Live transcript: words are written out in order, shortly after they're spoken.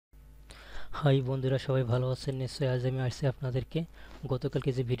High বন্ধুরা, সবাই ভালো আছেন নিশ্চয়ই। আজ আমি আসছি আপনাদেরকে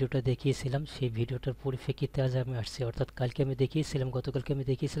গতকালকে যে ভিডিওটা দেখিয়েছিলাম সেই ভিডিওটার পরিপ্রেক্ষিতে আজ আমি আসছি। অর্থাৎ গতকালকে আমি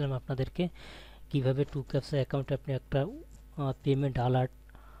দেখিয়েছিলাম আপনাদেরকে কিভাবে টু ক্যাপচা অ্যাকাউন্টে আপনি একটা পেমেন্ট অ্যালার্ট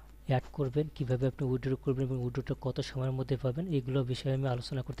অ্যাড করবেন, কিভাবে আপনি উইথড্র করবেন এবং উইথড্রটা কত সময়ের মধ্যে পাবেন, এগুলো বিষয়ে আমি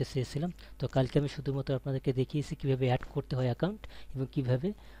আলোচনা করতে চেয়েছিলাম। তো কালকে আমি শুধুমাত্র আপনাদেরকে দেখিয়েছি কিভাবে অ্যাড করতে হয় অ্যাকাউন্ট এবং কিভাবে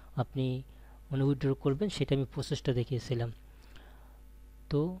আপনি উইথড্র করবেন, সেটা আমি প্রসেসটা দেখিয়েছিলাম।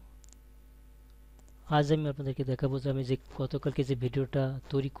 তো আজ আমি আপনাদেরকে দেখাবো যে আমি যে গতকালকে যে ভিডিওটা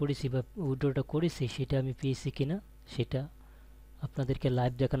তৈরি করেছি বা উইথড্রটা করেছি সেটা আমি পেয়েছি কিনা, সেটা আপনাদেরকে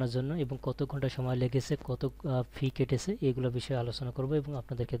লাইভ দেখানোর জন্য, এবং কত ঘন্টা সময় লেগেছে, কত ফি কেটেছে, এগুলো বিষয়ে আলোচনা করব এবং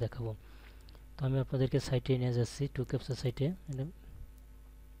আপনাদেরকে দেখাবো। তো আমি আপনাদেরকে সাইটে নিয়ে যাচ্ছি, টু ক্যাপচা সাইটে।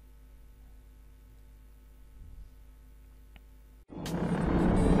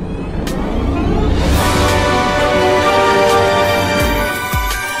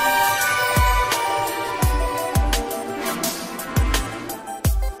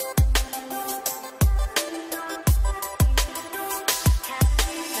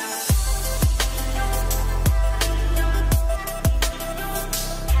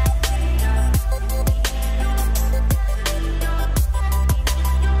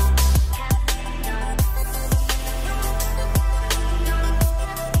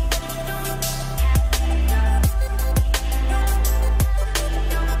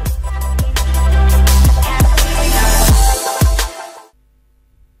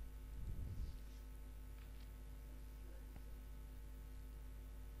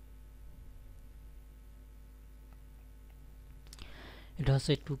 এটা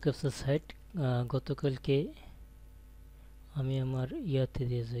হচ্ছে টু ক্যাপচা সাইট। গতকালকে আমি আমার ইয়াতে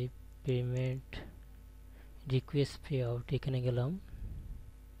দিয়ে যাই, পেমেন্ট রিকোয়েস্ট পে আউট, এখানে গেলাম।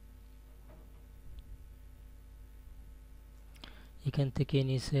 এখান থেকে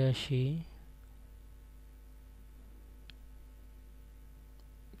নিচে আসি,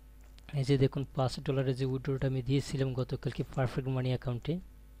 এই যে দেখুন $5 যে উইথড্রটা আমি দিয়েছিলাম গতকালকে পারফেক্ট মানি অ্যাকাউন্টে।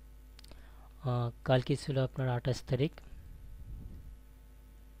 কালকে ছিল আপনার 28 তারিখ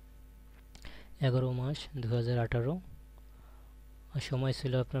 11 মাস 2018, আর সময়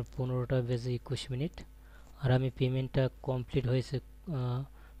ছিল আপনার 15:21। আর আমি পেমেন্টটা কমপ্লিট হয়েছে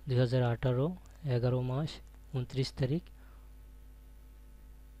 2018 11 মাস 29 তারিখ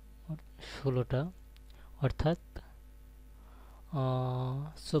 16টা, অর্থাৎ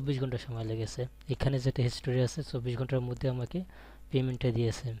 24 ঘন্টা সময় লেগেছে। এখানে যেটা হিস্টোরি আছে 24 ঘন্টার মধ্যে আমাকে পেমেন্টটা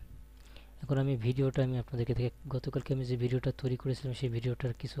দিয়েছে। এখন আমি আপনাদেরকে গতকালকে আমি যে ভিডিওটা তৈরি করেছিলাম সেই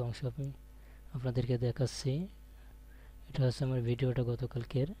ভিডিওটার কিছু অংশ আমি আপনাদেরকে দেখাচ্ছি। এটা হচ্ছে আমার ভিডিওটা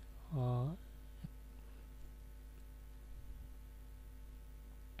গতকালকের।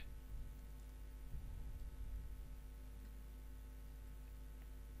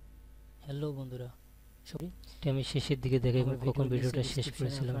 হ্যালো বন্ধুরা, সরি এটা আমি শেষের দিকে দেখাই কখন ভিডিওটা শেষ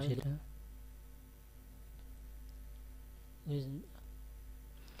করেছিলাম সেটা।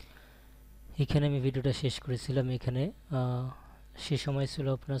 এখানে আমি ভিডিওটা শেষ করেছিলাম। এখানে সে সময় ছিল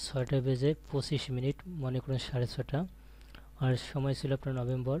আপনার 6:25, মনে করেন 6:30। আর সময় ছিল আপনার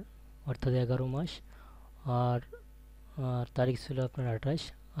নভেম্বর, অর্থাৎ 11 মাস। আর তারিখ ছিল আপনার 28।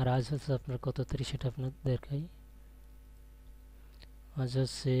 আর আজ হচ্ছে আপনার কত তারিখ সেটা আপনার দেখাই। আজ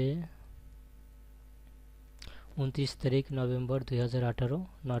হচ্ছে 29 তারিখ নভেম্বর 2018,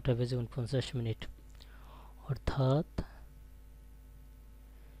 9:49। অর্থাৎ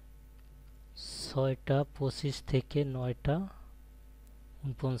 6:25 থেকে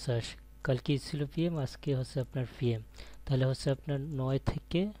 9:49। কালকে ছিল পিএম, আজকে হচ্ছে আপনার পিএম। তাহলে হচ্ছে আপনার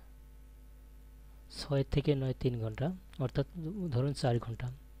 6 থেকে 9 3 ঘন্টা, অর্থাৎ ধরুন 4 ঘন্টা।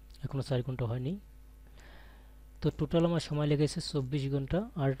 এখনও 4 ঘন্টা হয়নি। তো টোটাল আমার সময় লেগেছে 24 ঘন্টা,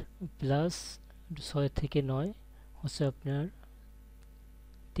 আর প্লাস 6 থেকে 9 হচ্ছে আপনার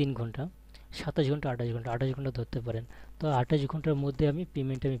 3 ঘন্টা, 27 ঘন্টা, 28 ঘন্টা ধরতে পারেন। তো 28 ঘন্টার মধ্যে আমি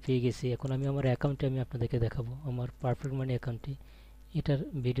পেমেন্ট পেয়ে গেছি। এখন আমি আমার অ্যাকাউন্টে আমি আপনাদেরকে দেখাবো, আমার পারফেক্ট মানি অ্যাকাউন্টে। এটার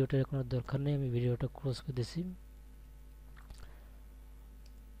ভিডিওটার কোনো দরকার নেই, আমি ভিডিওটা ক্লোজ করে দিয়েছি।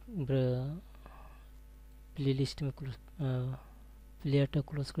 প্লে লিস্ট আমি প্লেয়ারটা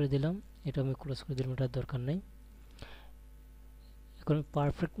ক্লোজ করে দিলাম, এটা আমি ক্লোজ করে দিলাম, এটার দরকার নেই। এখন আমি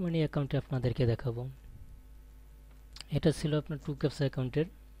পারফেক্ট মানি অ্যাকাউন্টে আপনাদেরকে দেখাবো। এটা ছিল আপনার টু ক্যাপচা অ্যাকাউন্টের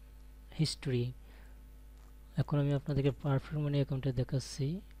হিস্টোরি। এখন আমি আপনাদেরকে পারফেক্ট মানি অ্যাকাউন্টে দেখাচ্ছি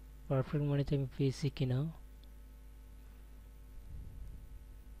পারফেক্ট মানিতে আমি পেয়েছি কিনা।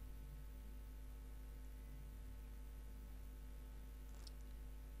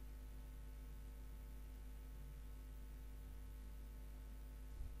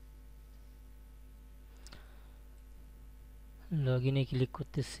 লগ ইনে ক্লিক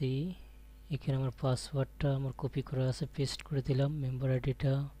করতেছি, এখানে আমার পাসওয়ার্ডটা আমার কপি করা আছে, পেস্ট করে দিলাম। মেম্বার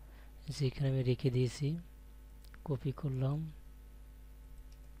আইডিটা যেখানে আমি রেখে দিয়েছি কপি করলাম,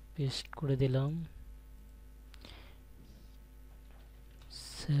 পেস্ট করে দিলাম।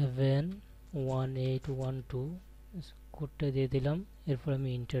 71812 কোডটা দিয়ে দিলাম। এরপর আমি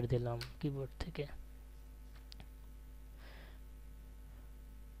এন্টার দিলাম কিবোর্ড থেকে।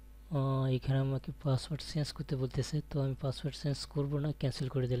 এখানে আমাকে পাসওয়ার্ড চেঞ্জ করতে বলতেছে, তো আমি পাসওয়ার্ড চেঞ্জ করব না, ক্যান্সেল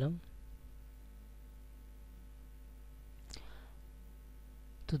করে দিলাম।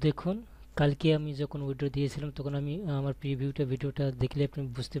 তো দেখুন, কালকে আমি যখন উইথড্র দিয়েছিলাম তখন আমি আমার প্রিভিউটা ভিডিওটা দেখলে আপনি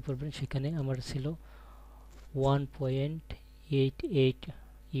বুঝতে পারবেন, সেখানে আমার ছিল 1.88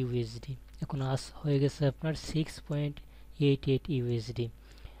 ইউএসডি। এখন আজ হয়ে গেছে আপনার 6.88 ইউএসডি।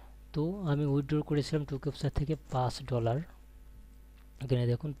 তো আমি উইথড্র করেছিলাম টুক্যাপচা থেকে $5। এখানে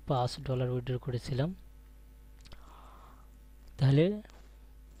দেখুন $5 উইথড্র করেছিলাম। তাহলে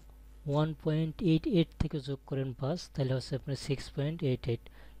 1.88 থেকে যোগ করেন 5, তাহলে হচ্ছে আপনার 6.88।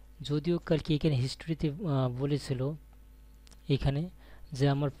 যদিও কালকে এখানে হিস্ট্রিতে বলেছিল এখানে যে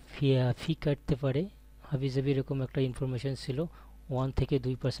আমার ফি কাটতে পারে হাবিজাবি, এরকম একটা ইনফরমেশন ছিল। 1 থেকে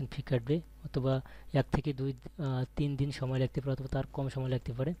 2% ফি কাটবে, অথবা 1 থেকে 3 দিন সময় লাগতে পারে, অথবা তার কম সময়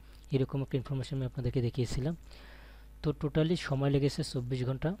লাগতে পারে, এরকম একটা ইনফরমেশন আমি আপনাদেরকে দেখিয়েছিলাম। তো টোটালি সময় লেগেছে 24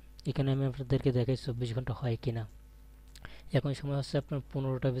 ঘন্টা। এখানে আমি আপনাদেরকে দেখাই 24 ঘন্টা হয় কিনা। এখন সময় হচ্ছে আপনার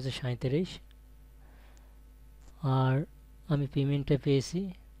 15:37। আর আমি পেমেন্টটা পেয়েছি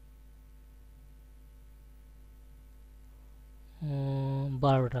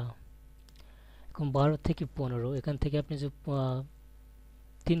 12টা। এখন 12 থেকে 15, এখান থেকে আপনি যে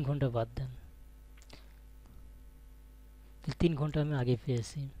 3 ঘন্টা বাদ দেন, 3 ঘন্টা আমি আগে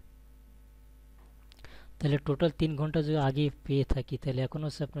পেয়েছি। তাহলে টোটাল 3 ঘন্টা যদি আগে পেয়ে থাকি, তাহলে এখন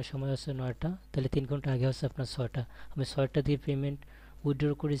হচ্ছে আপনার সময় হচ্ছে 9টা, তাহলে 3 ঘন্টা আগে হচ্ছে আপনার 6টা। আমি 6টা দিয়ে পেমেন্ট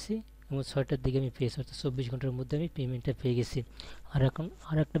উইথড্র করেছি এবং 6টার দিকে আমি পেয়েছি, অর্থাৎ 24 ঘন্টার মধ্যে আমি পেমেন্টটা পেয়ে গেছি। আর এখন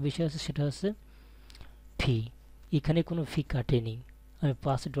আর একটা বিষয় আছে, সেটা হচ্ছে ফি। এখানে কোনো ফি কাটেনি, আমি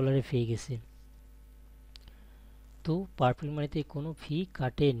 $5 পেয়ে গেছি। তো পারফেক্ট মানিতে কোনো ফি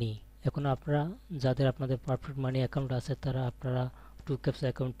কাটেনি। এখন আপনারা যাদের আপনাদের পারফেক্ট মানি অ্যাকাউন্ট আছে, তারা আপনারা টুক্যাপচা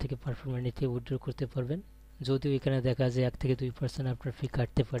অ্যাকাউন্ট থেকে পারফেক্ট মানিতে উইথড্র করতে পারবেন। যদিও এখানে দেখা যায় 1 থেকে 2% আপনার ফি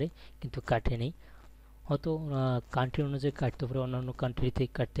কাটতে পারে, কিন্তু কাটেনি। হয়তো কান্ট্রি অনুযায়ী কাটতে পারে, অন্যান্য কান্ট্রিতে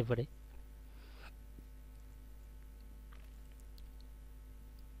কাটতে পারে।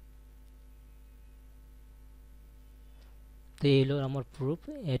 তো এই হলো আমার প্রুফ,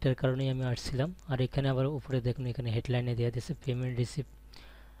 এটার কারণেই আমি আসছিলাম। আর এখানে আবার উপরে দেখুন, এখানে হেডলাইনে দেওয়া দিয়েছে পেমেন্ট রিসিভ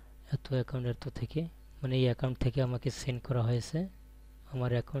এত অ্যাকাউন্ট এত থেকে, মানে এই অ্যাকাউন্ট থেকে আমাকে সেন্ড করা হয়েছে। আমার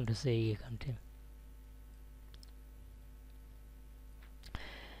অ্যাকাউন্ট হচ্ছে এই অ্যাকাউন্টে।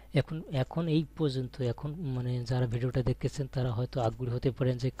 এখন এই পর্যন্ত, এখন মানে যারা ভিডিওটা দেখতেছেন তারা হয়তো আগ্রহী হতে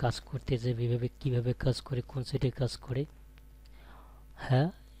পারেন যে কাজ করতে, যে কীভাবে কাজ করে, কোন সাইটে কাজ করে। হ্যাঁ,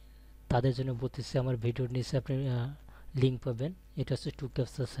 তাদের জন্য বলতেছি, আমার ভিডিওর নিচে আপনি লিঙ্ক পাবেন। এটা হচ্ছে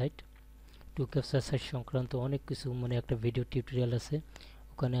টুক্যাপচা সাইট। টুক্যাপচা সাইট সংক্রান্ত অনেক কিছু, মানে একটা ভিডিও টিউটোরিয়াল আছে।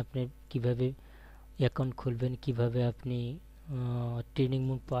 ওখানে আপনি কিভাবে অ্যাকাউন্ট খুলবেন, কিভাবে আপনি ট্রেনিং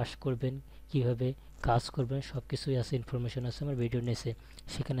মোড পাস করবেন, কিভাবে কাজ করবেন, সব কিছুই আছে, ইনফরমেশন আছে আমার ভিডিও নিচে।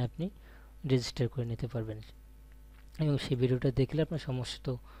 সেখানে আপনি রেজিস্টার করে নিতে পারবেন, এবং সেই ভিডিওটা দেখলে আপনার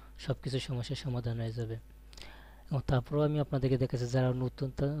সব কিছু সমস্যার সমাধান হয়ে যাবে। এবং তারপরেও আমি আপনাদেরকে দেখাচ্ছি, যারা নতুন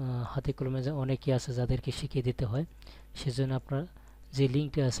হাতে কলমে অনেকেই আছে যাদেরকে শিখিয়ে দিতে হয়, সেজন্য আপনার যে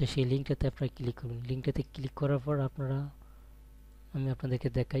লিঙ্কটা আছে সেই লিঙ্কটাতে আপনারা ক্লিক করবেন। লিঙ্কটাতে ক্লিক করার পর আমি আপনাদেরকে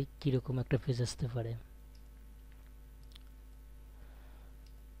দেখাই কীরকম একটা পেজ আসতে পারে।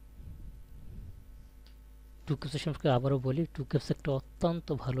 টুক্যাপচা সম্পর্কে আবারও বলি, টুক্যাপচা একটা অত্যন্ত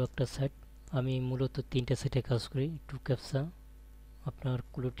ভালো একটা সাইট। আমি মূলত 3টা সাইটে কাজ করি, টুক্যাপচা, আপনার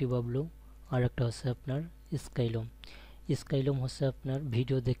কুলটি বাবলু, আর একটা হচ্ছে আপনার স্কাইলম। স্কাইলম হচ্ছে আপনার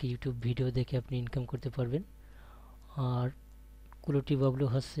ভিডিও দেখে, ইউটিউব ভিডিও দেখে আপনি ইনকাম করতে পারবেন। আর কুলটি বাবলু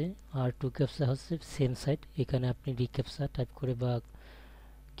হচ্ছে, আর টুক্যাপচা হচ্ছে সেম সাইট। এখানে আপনি রিক্যাপচা টাইপ করে বা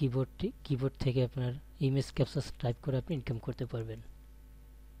কিবোর্ড থেকে আপনার ইমেজ ক্যাপচা টাইপ করে আপনি ইনকাম করতে পারবেন।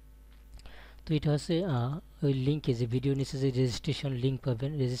 তো এটা হচ্ছে ওই লিঙ্কে, যে ভিডিও নিচে যে রেজিস্ট্রেশন লিঙ্ক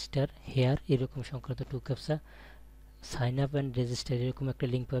পাবেন, রেজিস্টার হেয়ার এরকম সংক্রান্ত টুক্যাপচা সাইন আপ অ্যান্ড রেজিস্টার এরকম একটা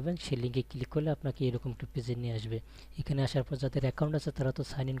লিঙ্ক পাবেন। সেই লিঙ্কে ক্লিক করলে আপনাকে এরকম একটা পেজে নিয়ে আসবে। এখানে আসার পর যাদের অ্যাকাউন্ট আছে তারা তো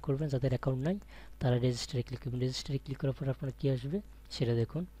সাইন ইন করবেন, যাদের অ্যাকাউন্ট নাই তারা রেজিস্টারে ক্লিক করবেন। রেজিস্টারে ক্লিক করার পর আপনার কী আসবে সেটা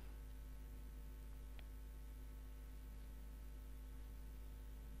দেখুন।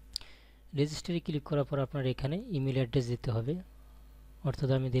 রেজিস্টারে ক্লিক করার পর আপনার এখানে ইমেল অ্যাড্রেস দিতে হবে, অর্থাৎ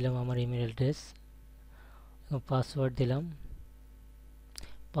আমি দিলাম আমার ইমেল অ্যাড্রেস এবং পাসওয়ার্ড দিলাম।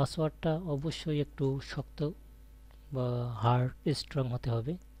 পাসওয়ার্ডটা অবশ্যই একটু শক্ত বা হার্ড স্ট্রং হতে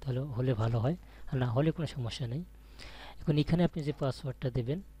হবে, তাহলে হলে ভালো হয়, আর না হলে কোনো সমস্যা নেই। এখন এখানে আপনি যে পাসওয়ার্ডটা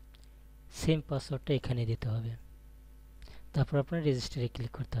দেবেন সেম পাসওয়ার্ডটা এখানে দিতে হবে, তারপর আপনার রেজিস্টারে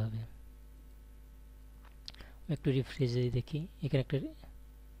ক্লিক করতে হবে। একটু রিফ্রেশ দিয়ে দেখি, এখানে একটা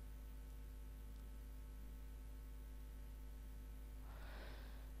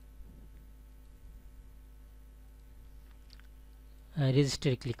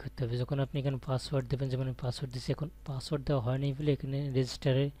রেজিস্টারে ক্লিক করতে হবে। যখন আপনি এখানে পাসওয়ার্ড দেবেন, যেমন আমি পাসওয়ার্ড দিচ্ছি, এখন পাসওয়ার্ড দেওয়া হয়নি বলে এখানে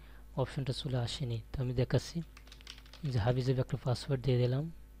রেজিস্টারের অপশনটা চলে আসেনি। তো আমি দেখাচ্ছি যে হাবিজাবি একটা পাসওয়ার্ড দিয়ে দিলাম।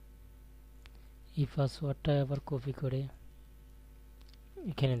 এই পাসওয়ার্ডটা আবার কপি করে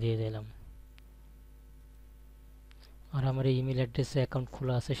এখানে দিয়ে দিলাম। আর আমার এই ইমেল অ্যাড্রেসে অ্যাকাউন্ট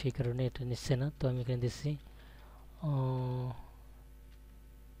খোলা আছে, সেই কারণে এটা নিচ্ছে না। তো আমি এখানে দিচ্ছি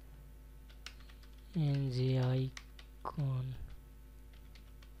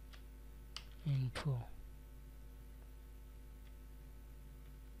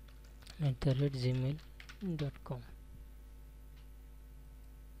ngicon@gmail.com।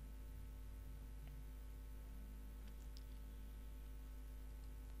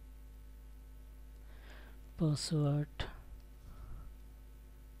 পাসওয়ার্ড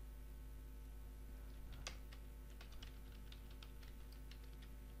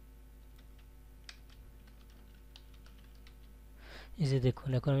এই যে দেখুন,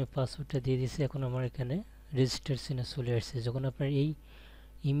 এখন আমি পাসওয়ার্ডটা দিয়ে দিয়েছি। এখন আমার এখানে রেজিস্টার চিহ্ন চলে আসছে। যখন আপনার এই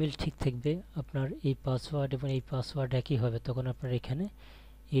ইমেল ঠিক থাকবে, আপনার এই পাসওয়ার্ড এবং এই পাসওয়ার্ড একই হবে, তখন আপনার এখানে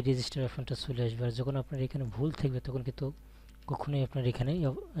এই রেজিস্টার অপশনটা চলে আসবে। আর যখন আপনার এখানে ভুল থাকবে তখন কিন্তু কখনোই আপনার এখানে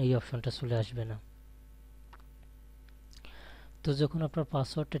এই অপশনটা চলে আসবে না। তো যখন আপনার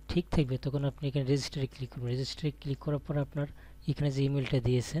পাসওয়ার্ডটা ঠিক থাকবে তখন আপনি এখানে রেজিস্টারে ক্লিক করবেন। রেজিস্টারে ক্লিক করার পর আপনার এখানে যে ইমেলটা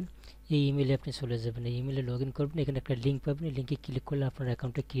দিয়েছেন এই ইমেলে আপনি চলে যাবেন। এই ইমেলে লগ ইন করবেন, এখানে একটা লিঙ্ক পাবেন, এই লিঙ্কে ক্লিক করলে আপনার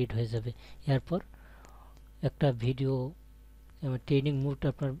অ্যাকাউন্টটা ক্রিয়েট হয়ে যাবে। এরপর একটা ভিডিও ট্রেনিং মোড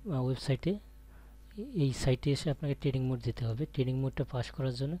আপনার ওয়েবসাইটে, এই সাইটে এসে আপনাকে ট্রেনিং মোড দিতে হবে। ট্রেনিং মোডটা পাস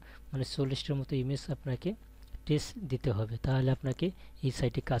করার জন্য মানে 40টার মতো ইমেজ আপনাকে টেস্ট দিতে হবে, তাহলে আপনাকে এই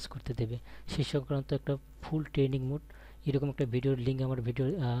সাইটে কাজ করতে দেবে। সেই সংক্রান্ত একটা ফুল ট্রেনিং মোড এরকম একটা ভিডিওর লিঙ্ক আমার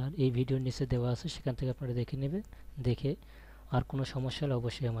এই ভিডিওর নিচে দেওয়া আছে, সেখান থেকে আপনারা দেখে নেবেন। দেখে আর কোনো সমস্যা হলে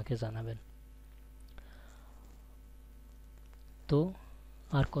অবশ্যই আমাকে জানাবেন। তো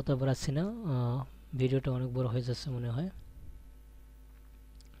আর কথা বাড়াচ্ছি না, ভিডিওটা অনেক বড় হয়ে যাচ্ছে মনে হয়।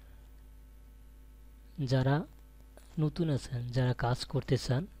 যারা নতুন আছেন, যারা কাজ করতে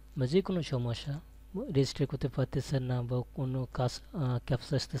চান বা যে কোনো সমস্যা, রেজিস্টার করতে পারতেছেন না বা কোনো কাজ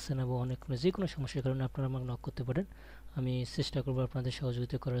ক্যাপচা আসতেছে না বা অনেক যে কোনো সমস্যার কারণে আপনারা আমাকে নক করতে পারেন, আমি চেষ্টা করবো আপনাদের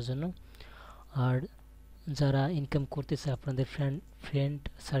সহযোগিতা করার জন্য। আর যারা ইনকাম করতেছে, আপনাদের ফ্রেন্ড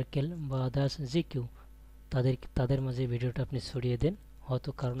সার্কেল বা আদার্স যে কেউ, তাদের মাঝে ভিডিওটা আপনি ছড়িয়ে দেন, হয়তো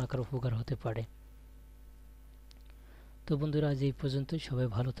কারো না কারো উপকার হতে পারে। তো বন্ধুরা, আজ এই পর্যন্তই। সবাই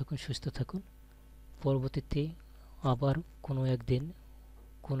ভালো থাকুন, সুস্থ থাকুন। পরবর্তীতে আবার কোনো একদিন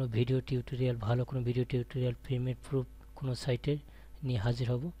কোনো ভিডিও টিউটোরিয়াল, ভালো কোনো ভিডিও টিউটোরিয়াল, পেমেন্ট প্রুফ কোনো সাইটে নিয়ে হাজির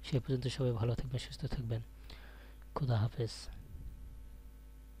হব। সে পর্যন্ত সবাই ভালো থাকবেন, সুস্থ থাকবেন। খোদা হাফেজ।